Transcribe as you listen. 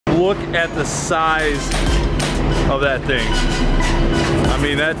Look at the size of that thing. I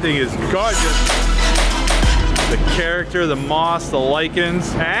mean, that thing is gorgeous. The character, the moss, the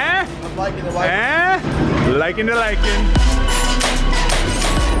lichens. Eh? I'm liking the lichen. Eh? Liking the lichen.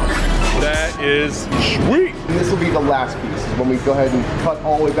 That is sweet. And this will be the last piece. When we go ahead and cut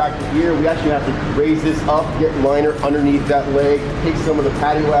all the way back to here, we actually have to raise this up, get liner underneath that leg, take some of the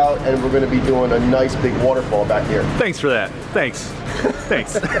patio out, and we're going to be doing a nice big waterfall back here. Thanks for that. Thanks.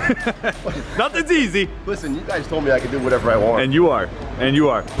 Thanks. Nothing's easy. Listen, you guys told me I could do whatever I want. And you are. And you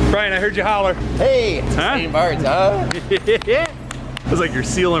are. Brian, I heard you holler. Hey, huh? Same birds, huh? That's like your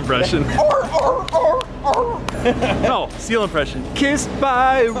seal impression. No, seal impression. Kissed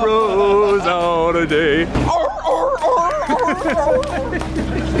by a rose on a day.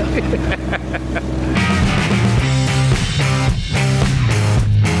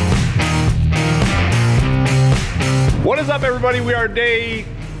 What is up, everybody? We are day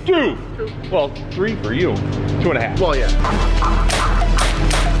 2. Well, 3 for you. 2.5. Well, yeah.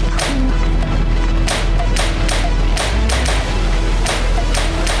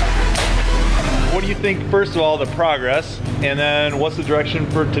 What do you think, first of all, the progress, and then what's the direction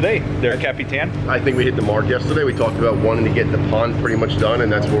for today there, Capitan? I think we hit the mark yesterday. We talked about wanting to get the pond pretty much done,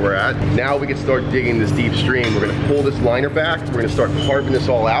 and that's where we're at. Now we can start digging this deep stream. We're gonna pull this liner back. We're gonna start carving this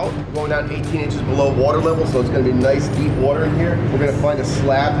all out. We're going down 18 inches below water level, so it's gonna be nice deep water in here. We're gonna find a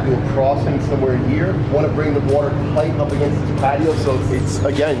slab to do a crossing somewhere here. Want to bring the water tight up against this patio so it's,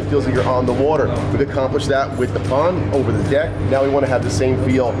 again, feels like you're on the water. We've accomplished that with the pond over the deck. Now we want to have the same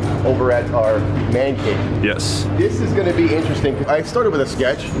feel over at our man cave. Yes. This is going to be interesting. I started with a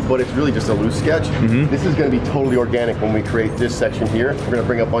sketch, but it's really just a loose sketch. This is going to be totally organic when we create this section here. We're going to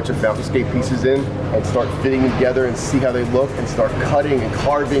bring a bunch of Aquascape pieces in and start fitting them together and see how they look and start cutting and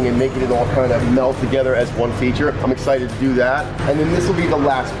carving and making it all kind of melt together as one feature. I'm excited to do that. And then this will be the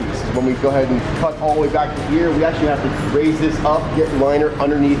last piece. When we go ahead and cut all the way back to here, we actually have to raise this up, get liner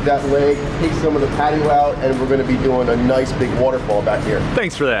underneath that leg, take some of the patio out, and we're going to be doing a nice big waterfall back here.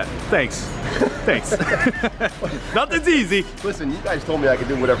 Thanks for that. Thanks. Thanks. Nothing's easy. Listen, you guys told me I could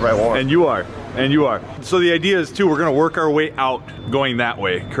do whatever I want. And you are. And you are. So the idea is too, we're gonna work our way out going that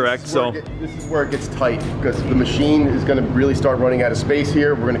way, correct? This is where it gets tight because the machine is gonna really start running out of space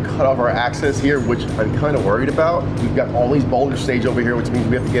here. We're gonna cut off our access here, which I'm kind of worried about. We've got all these boulders staged over here, which means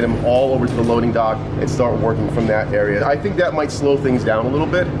we have to get them all over to the loading dock and start working from that area. I think that might slow things down a little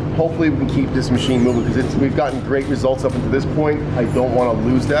bit. Hopefully we can keep this machine moving because we've gotten great results up until this point. I don't want to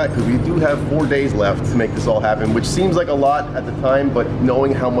lose that because we do have 4 days left to make this all happen, which seems like a lot at the time, but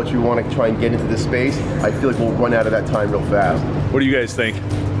knowing how much we want to try and get into this space, I feel like we'll run out of that time real fast. What do you guys think?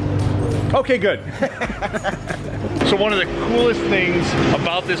 Okay, good. So one of the coolest things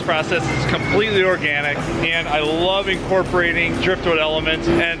about this process is it's completely organic, and I love incorporating driftwood elements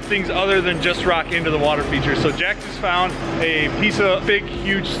and things other than just rock into the water feature. So Jack just found a piece of big,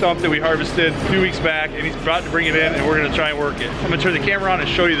 huge stump that we harvested a few weeks back, and he's about to bring it in, and we're gonna try and work it. I'm gonna turn the camera on and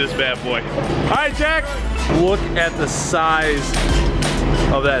show you this bad boy. All right, Jack. Look at the size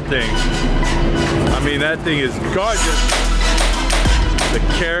of that thing. I mean, that thing is gorgeous. The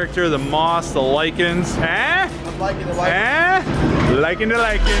character, the moss, the lichens. Eh? I'm liking the lichen. Eh? Liking the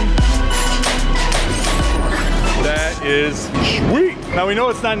lichen. That is sweet. Now we know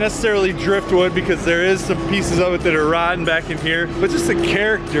it's not necessarily driftwood because there is some pieces of it that are rotten back in here, but just the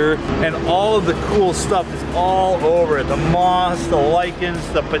character and all of the cool stuff is all over it. The moss, the lichens,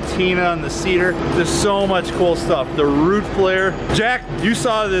 the patina and the cedar. There's so much cool stuff. The root flare. Jack, you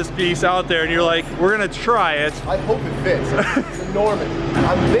saw this piece out there and you're like, we're gonna try it. I hope it fits. It's enormous.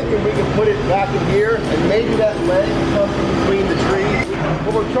 I'm thinking we can put it back in here and maybe that leg comes in between the trees.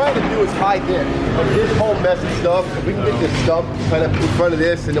 What we're trying to do is hide this whole messy stuff. If we can get this stump kind of in front of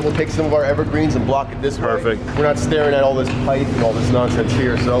this, and then we'll take some of our evergreens and block it this way. Perfect. We're not staring at all this pipe and all this nonsense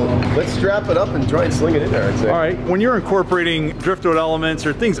here. So let's strap it up and try and sling it in there, I'd say. All right, when you're incorporating driftwood elements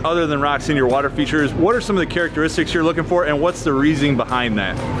or things other than rocks in your water features, what are some of the characteristics you're looking for, and what's the reasoning behind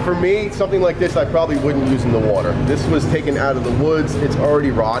that? For me, something like this I probably wouldn't use in the water. This was taken out of the woods. It's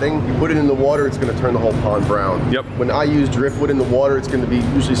already rotting. You put it in the water, it's going to turn the whole pond brown. Yep. When I use driftwood in the water, it's going to be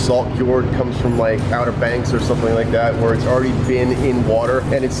usually salt cured, comes from like Outer Banks or something like that, where it's already been in water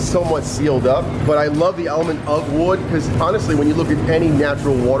and it's somewhat sealed up. But I love the element of wood because honestly, when you look at any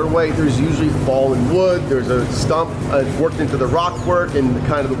natural waterway, there's usually fallen wood, there's a stump worked into the rock work, and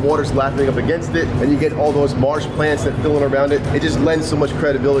kind of the water's lapping up against it, and you get all those marsh plants that fill in around it. It just lends so much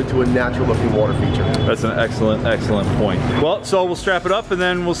credibility to a natural looking water feature. That's an excellent, excellent point. Well, so we'll strap it up and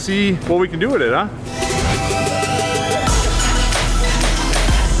then we'll see what we can do with it, huh?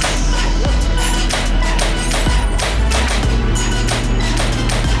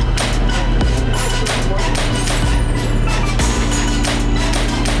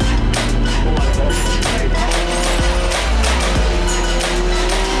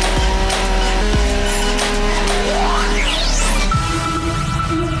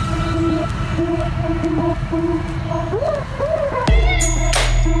 So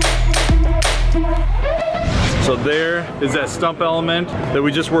there is that stump element that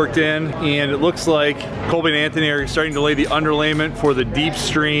we just worked in, and it looks like Colby and Anthony are starting to lay the underlayment for the deep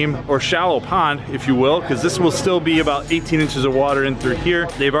stream or shallow pond, if you will, because this will still be about 18 inches of water in through here.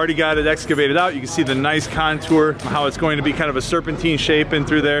 They've already got it excavated out. You can see the nice contour, how it's going to be kind of a serpentine shape in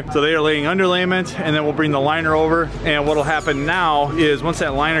through there. So they are laying underlayment, and then we'll bring the liner over, and what'll happen now is once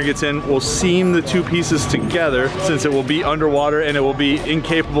that liner gets in, we'll seam the two pieces together, since it will be underwater and it will be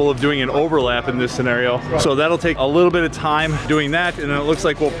incapable of doing an overlap in this scenario. So that'll take a little bit of time doing that, and then it looks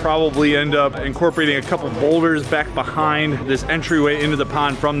like we'll probably end up incorporating a couple boulders back behind this entryway into the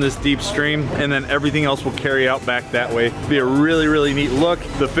pond from this deep stream, and then everything else will carry out back that way. It'll be a really, really neat look.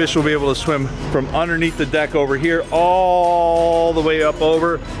 The fish will be able to swim from underneath the deck over here all the way up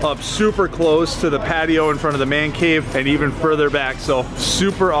over, up super close to the patio in front of the man cave, and even further back. So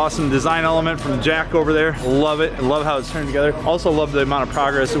super awesome design element from Jack over there. Love it. I love how it's turned together. Also love the amount of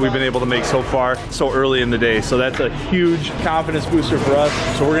progress that we've been able to make so far so early in the day. So that's a huge confidence booster for us.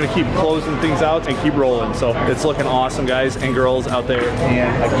 So we're gonna keep closing things out and keep rolling. So it's looking awesome, guys and girls out there,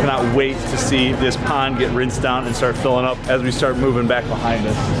 and I cannot wait to see this pond get rinsed down and start filling up as we start moving back behind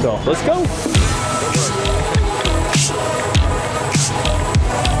us. So let's go.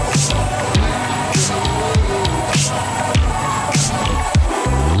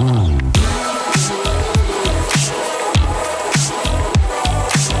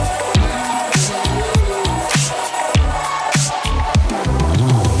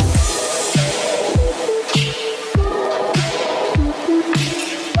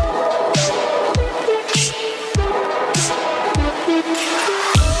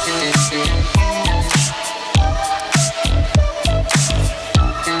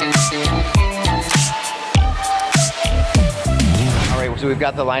 So we've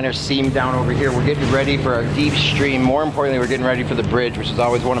got the liner seamed down over here. We're getting ready for our deep stream. More importantly, we're getting ready for the bridge, which is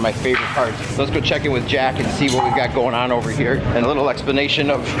always one of my favorite parts. So let's go check in with Jack and see what we've got going on over here, and a little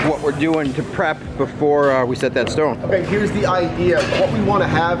explanation of what we're doing to prep before we set that stone. Okay, here's the idea. What we want to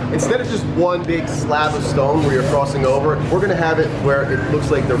have, instead of just one big slab of stone where you're crossing over, we're going to have it where it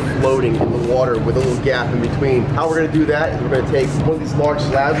looks like they're floating in the water with a little gap in between. How we're going to do that is we're going to take one of these large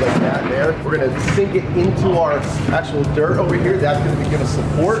slabs like that there. We're going to sink it into our actual dirt over here. That's going to give us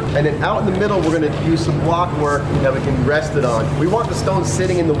support. And then out in the middle, we're going to use some block work that we can rest it on. We want the stone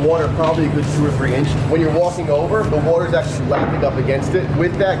sitting in the water probably a good 2 or 3 inches. When you're walking over, the water's actually lapping up against it.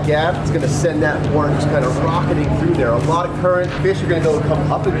 With that gap, it's going to send that water just kind of rocketing through there. A lot of current. Fish are going to go come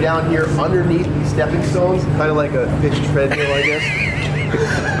up and down here underneath these stepping stones, kind of like a fish treadmill, I guess.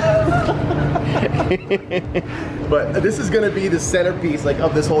 But this is going to be the centerpiece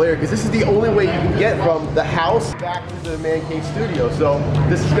of this whole area, because this is the only way you can get from the house back to the man cave studio. So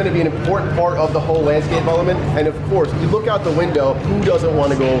this is going to be an important part of the whole landscape element. And of course, if you look out the window, who doesn't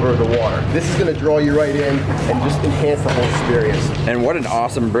want to go over the water? This is going to draw you right in and just enhance the whole experience. And what an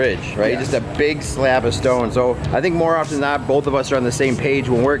awesome bridge, right? Yeah. Just a big slab of stone. So I think more often than not, both of us are on the same page.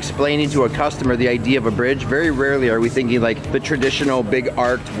 When we're explaining to a customer the idea of a bridge, very rarely are we thinking like the traditional big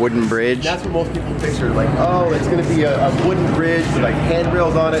arced wooden bridge. That's what most people picture, like, oh, it's going to be a wooden bridge with like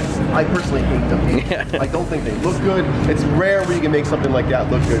handrails on it. I personally hate them. Yeah. I don't think they look good. It's rare where you can make something like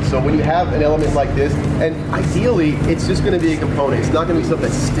that look good. So when you have an element like this, and ideally, it's just going to be a component. It's not going to be something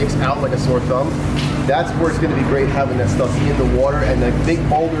that sticks out like a sore thumb. That's where it's going to be great, having that stuff in the water and the big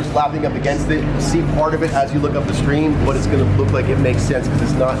boulders lapping up against it. You see part of it as you look up the stream, but it's going to look like it makes sense because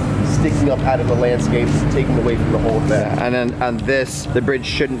it's not sticking up out of the landscape, taking away from the whole effect. Yeah, and then on this, the bridge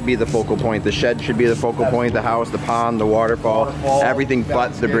shouldn't be the focal point. The shed should be the focal point, the house, the pond, the waterfall, everything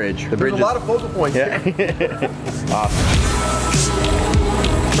but the bridge. The bridge There's a lot of focal points. Yeah. Awesome.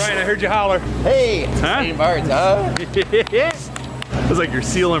 Brian, I heard you holler. Hey, huh? St. Bart's, huh? That was like your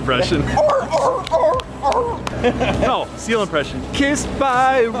seal impression. No, seal impression. Kissed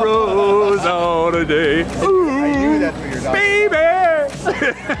by a rose on a day. Ooh, I knew that's what you're talking baby.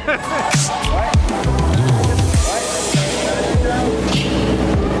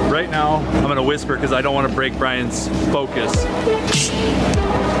 Right now, I'm gonna whisper because I don't want to break Brian's focus.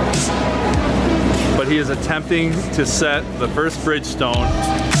 But he is attempting to set the first bridge stone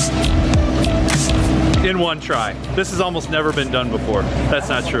in one try. This has almost never been done before. That's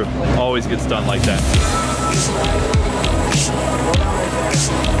not true. Always gets done like that.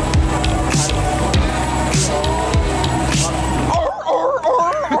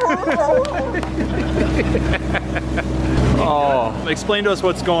 Oh, explain to us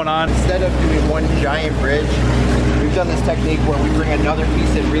what's going on. Instead of doing one giant bridge, we've done this technique where we bring another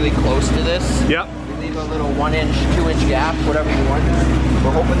piece in really close to this. Yep. We leave a little 1 inch, 2 inch gap, whatever you want, where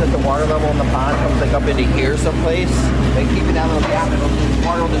We're hoping that the water level in the pond comes like up into here someplace. And keeping that little gap, and the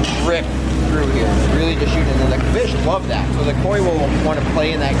water will just drip through here. It's really just shooting, and the fish love that. So the koi will want to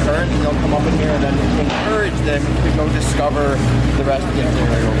play in that current, and they'll come up in here, and then encourage them to go discover the rest of the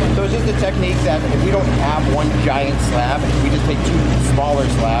area. So it's just a technique that if we don't have one giant slab, we just take two smaller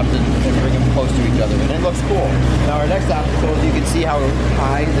slabs and bring them close to each other, and it looks cool. Now our next obstacle, you can see how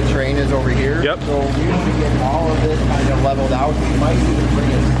high the terrain is over here. Yep. So we usually get all of this kind of leveled out. We might even bring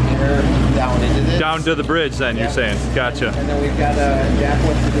a steamer down into this. Down to the bridge then, you're saying. Gotcha. And then we've got Jack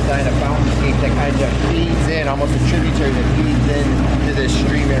wants to design a fountain escape that kind of feeds in, almost a tributary that feeds in to this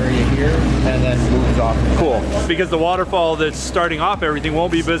stream area here and then moves off. Cool. Because the waterfall that's starting off everything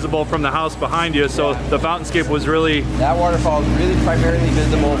won't be visible from the house behind you, so the fountainscape was really... That waterfall is really primarily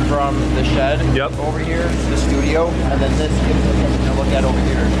visible from the shed over here, the studio, and then this gives us something to look at over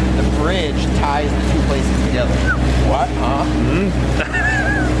here. The bridge ties the two places together. What? Huh? Mm-hmm.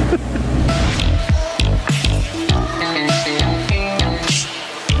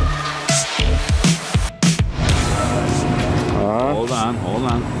 Hold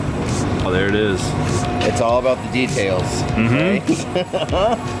on. Oh, there it is. It's all about the details. Mm-hmm.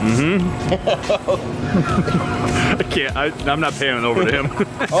 I can't. I'm not panning over to him.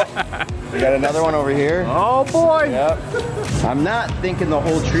 Oh, we got another one over here. Oh boy. Yep. I'm not thinking the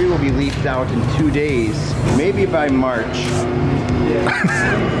whole tree will be leafed out in 2 days. Maybe by March.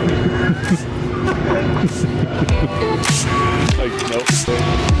 Like, nope.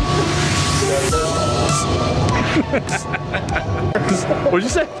 What'd you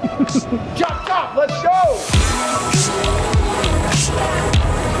say? Chop, let's go!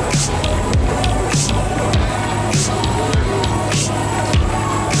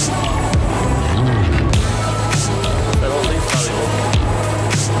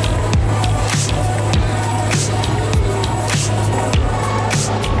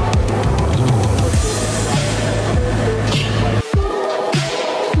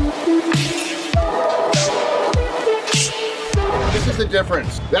 The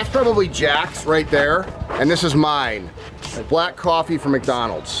difference. That's probably Jack's right there, and this is mine. Black coffee from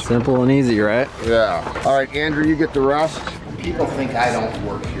McDonald's. Simple and easy, right? Yeah. All right, Andrew, you get the rest. People think I don't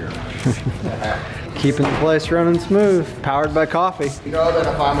work here. Keeping the place running smooth, powered by coffee. You know that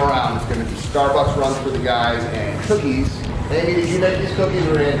if I'm around, it's going to be Starbucks runs for the guys and cookies. Amy, did you make these cookies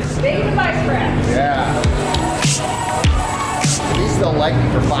or in? Bacon by scratch. Yeah. These still like me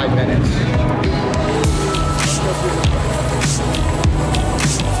for 5 minutes.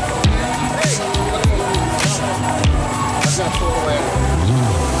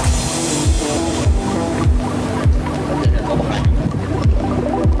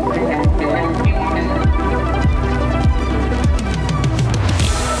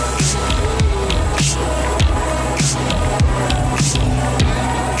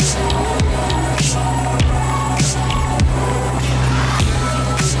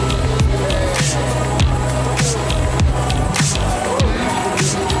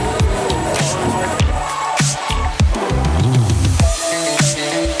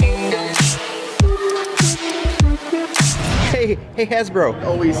 Hey Hasbro.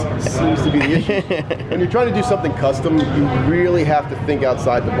 Always seems to be the issue. When you're trying to do something custom, you really have to think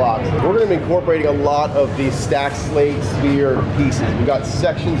outside the box. We're going to be incorporating a lot of these stacked slate sphere pieces. We've got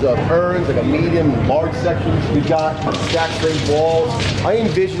sections of urns, like a medium and large sections. We've got stacked slate walls. I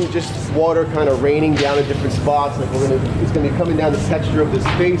envision just water kind of raining down in different spots. Like it's going to be coming down the texture of this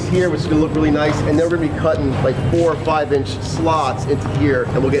space here, which is going to look really nice. And then we're going to be cutting like 4 or 5 inch slots into here,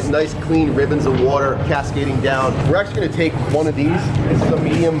 and we'll get nice clean ribbons of water cascading down. We're actually going to take one of these. This is a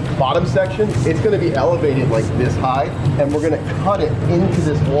medium bottom section. It's going to be elevated like this high, and we're going to cut it into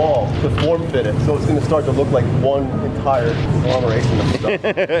this wall to form fit it. So it's going to start to look like one entire conglomeration of stuff.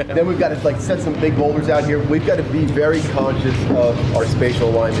 Then we've got to like set some big boulders out here. We've got to be very conscious of our spatial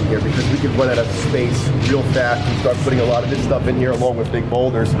alignment here, because we could run out of space real fast and start putting a lot of this stuff in here along with big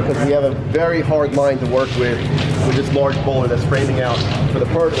boulders, because we have a very hard line to work with this large boulder that's framing out for the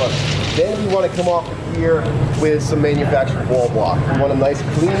pergola. Then we want to come off of here with some manufactured wall block. We want a nice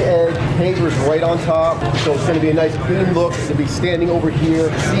clean edge, pavers right on top, so it's going to be a nice clean look. It's going to be standing over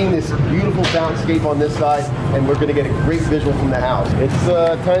here, seeing this beautiful soundscape on this side, and we're going to get a great visual from the house. It's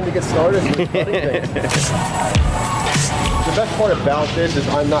time to get started with cutting things. The best part about this is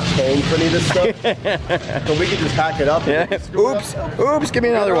I'm not paying for any of this stuff, so we can just hack it up. Yeah. Oops, give me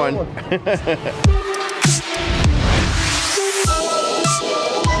another one.